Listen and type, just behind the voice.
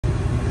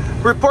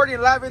Reporting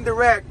live and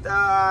direct.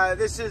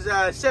 This is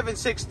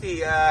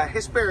 760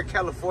 Hesperia,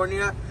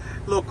 California.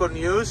 Local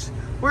news.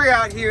 We're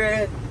out here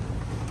at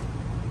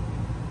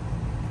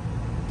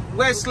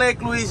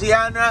Westlake,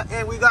 Louisiana,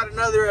 and we got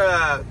another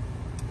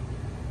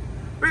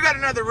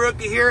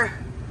rookie here.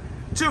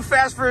 Too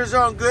fast for his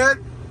own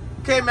good.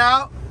 Came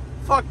out,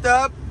 fucked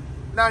up.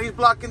 Now he's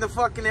blocking the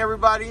fucking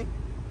everybody.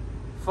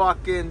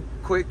 Fucking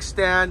quick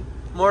stand.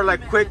 More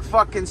like quick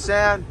fucking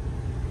sand.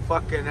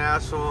 Fucking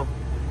asshole.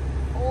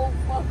 Oh,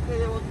 fuck,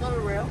 there was no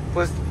rail.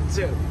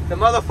 The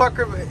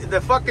motherfucker,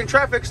 the fucking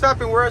traffic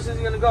stopping, where else is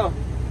he gonna go?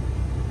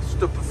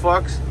 Stupid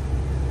fucks.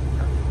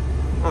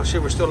 Oh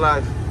shit, we're still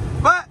live.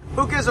 But,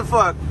 who gives a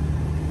fuck?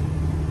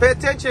 Pay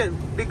attention.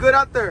 Be good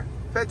out there.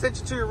 Pay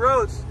attention to your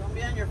roads. Don't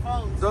be on your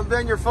phones. Don't be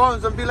on your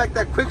phones. Don't be like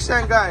that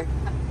quicksand guy.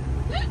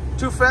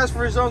 Too fast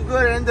for his own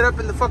good and ended up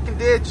in the fucking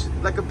ditch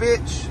like a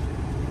bitch.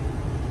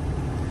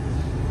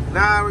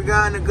 Now we're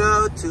gonna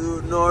go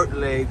to North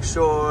Lake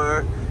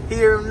Shore.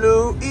 Here in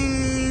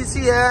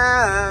Louisiana,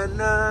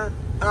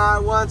 I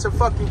want some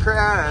fucking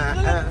crack.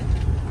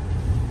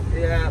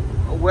 Yeah,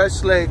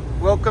 Westlake.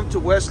 Welcome to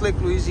Westlake,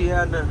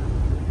 Louisiana.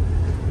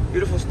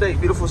 Beautiful state,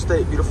 beautiful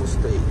state, beautiful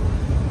state.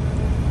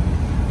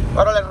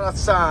 Órale,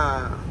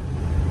 raza.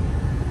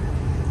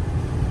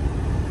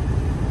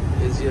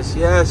 Yes,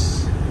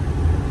 yes.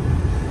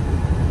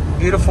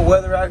 Beautiful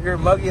weather out here,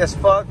 muggy as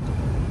fuck.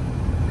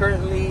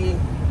 Currently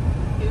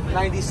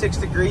 96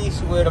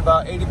 degrees with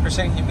about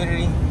 80%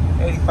 humidity.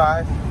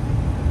 85.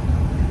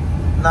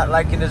 Not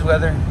liking this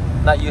weather.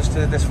 Not used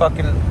to this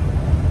fucking.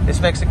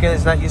 This Mexican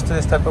is not used to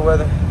this type of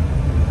weather.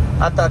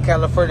 I thought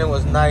California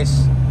was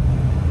nice,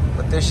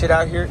 but this shit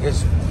out here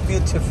is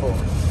beautiful.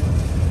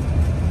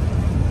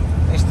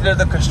 Instead of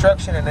the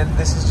construction, and then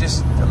this is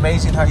just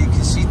amazing how you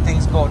can see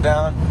things go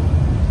down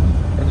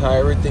and how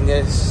everything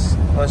is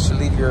once you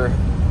leave your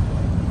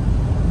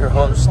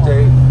home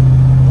state.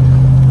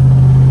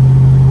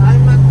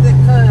 I'm at the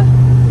cut.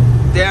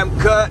 Damn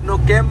cut, no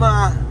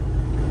quema.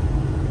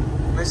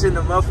 Missing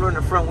the muffler in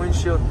the front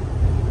windshield.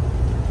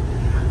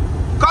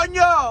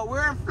 Coño,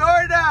 we're in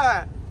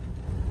Florida.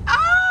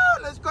 Oh,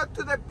 let's go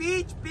to the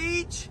beach.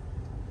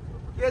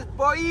 Yes,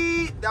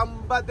 boy.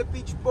 Down by the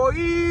beach,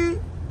 boy.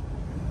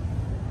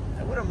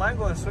 I wouldn't mind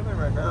going swimming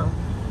right now.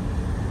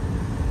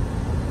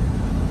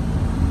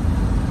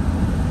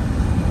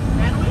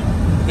 Can we?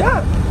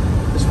 Yeah.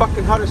 It's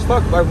fucking hot as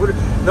fuck.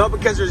 No,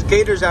 because there's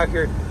gators out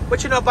here.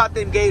 What you know about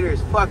them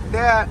gators? Fuck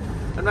that.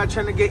 I'm not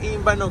trying to get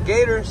eaten by no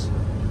gators.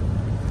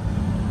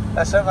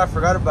 That's something I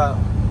forgot about.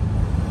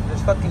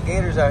 There's fucking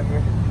gators out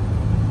here.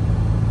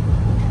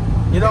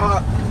 You know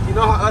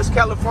how us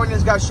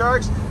Californians got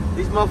sharks?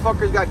 These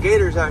motherfuckers got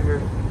gators out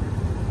here.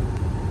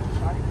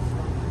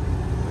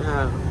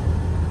 Yeah.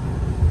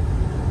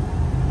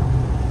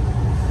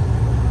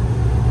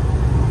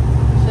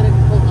 Should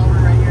have pulled over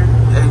right here.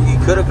 And you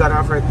could have got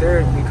off right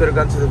there. You could have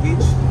gone to the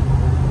beach.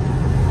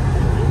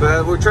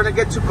 But we're trying to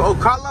get to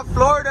Ocala,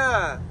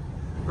 Florida.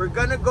 We're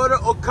gonna go to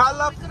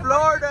Ocala,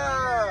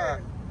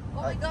 Florida.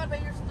 Oh my god, but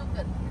you're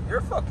stupid.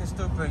 You're fucking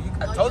stupid.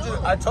 I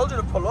told you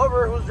to pull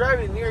over. Who's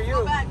driving near you?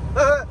 Go back.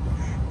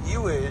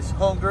 You is,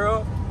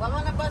 homegirl. Well, I'm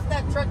gonna bust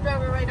that truck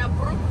driver right now.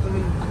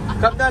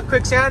 Come down,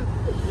 quicksand.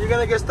 You're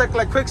gonna get stuck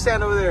like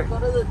quicksand over there. Go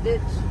to the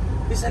ditch.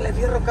 Písale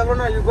fierro,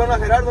 cabrona. You're going to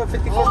Gerardo,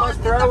 54 miles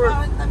per hour.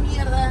 Esta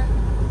mierda.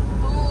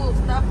 Dude,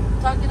 stop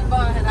talking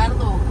about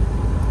Gerardo.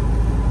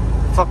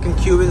 Fucking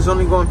Cubans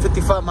only going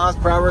 55 miles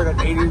per hour at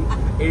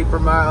 80 per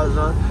mile.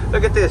 Huh?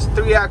 Look at this.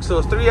 3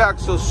 axles.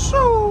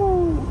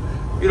 So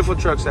beautiful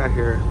trucks out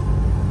here.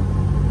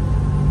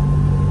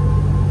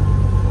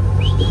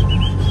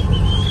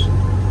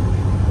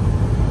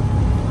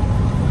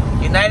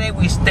 United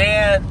we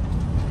stand.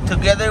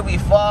 Together we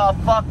fall.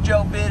 Fuck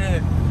Joe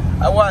Biden.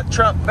 I want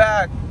Trump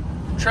back.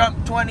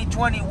 Trump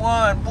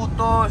 2021.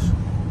 Putos.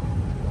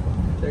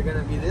 They're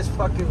gonna be this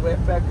fucking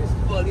wetback is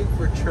voting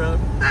for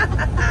Trump.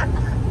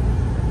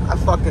 I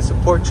fucking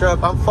support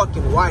Trump. I'm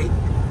fucking white.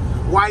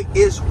 White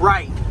is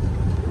right.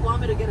 You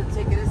want me to get a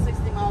ticket? It's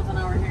 60 miles an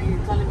hour here. You're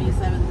telling me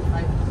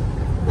 75.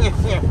 You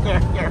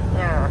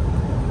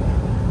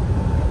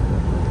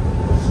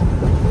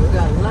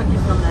got lucky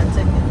from that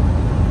ticket.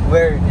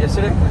 Where?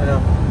 Yesterday? I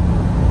know.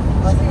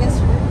 Was it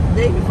yesterday? The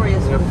day before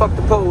yesterday. Yeah, fuck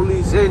the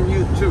police and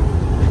you too.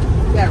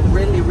 You got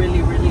really